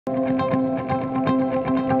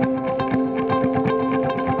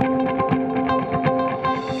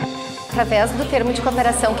através do termo de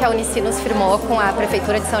cooperação que a Unisinos firmou com a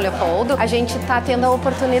Prefeitura de São Leopoldo, a gente está tendo a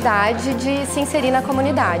oportunidade de se inserir na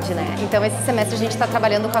comunidade, né? Então, esse semestre a gente está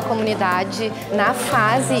trabalhando com a comunidade na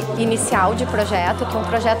fase inicial de projeto, que um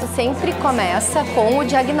projeto sempre começa com o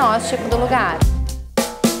diagnóstico do lugar.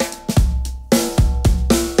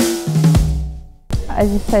 A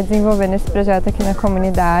gente está desenvolvendo esse projeto aqui na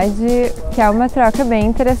comunidade, que é uma troca bem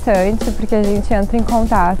interessante, porque a gente entra em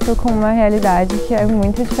contato com uma realidade que é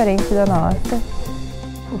muito diferente da nossa.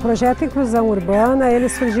 O projeto Inclusão Urbana, ele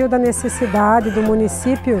surgiu da necessidade do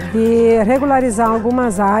município de regularizar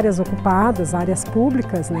algumas áreas ocupadas, áreas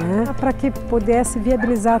públicas, né, para que pudesse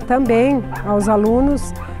viabilizar também aos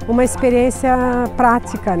alunos uma experiência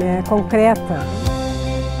prática, né, concreta.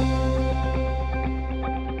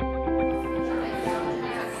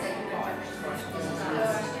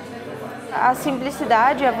 A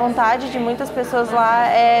simplicidade e a vontade de muitas pessoas lá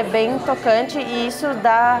é bem tocante e isso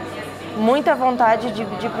dá muita vontade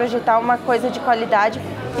de projetar uma coisa de qualidade.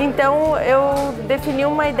 Então eu defini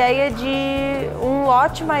uma ideia de um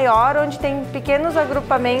lote maior onde tem pequenos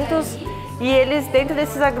agrupamentos e eles, dentro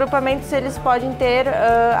desses agrupamentos, eles podem ter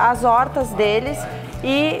as hortas deles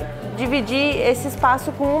e dividir esse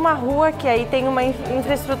espaço com uma rua que aí tem uma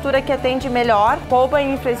infraestrutura que atende melhor, poupa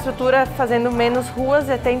em infraestrutura fazendo menos ruas,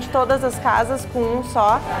 atende todas as casas com um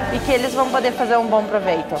só e que eles vão poder fazer um bom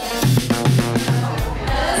proveito.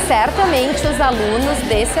 Certamente os alunos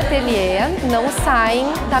desse ateliê não saem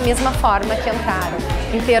da mesma forma que entraram,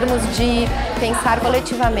 em termos de pensar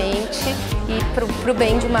coletivamente e para o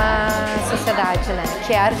bem de uma sociedade, né?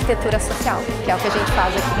 Que é a arquitetura social, que é o que a gente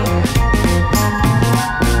faz aqui.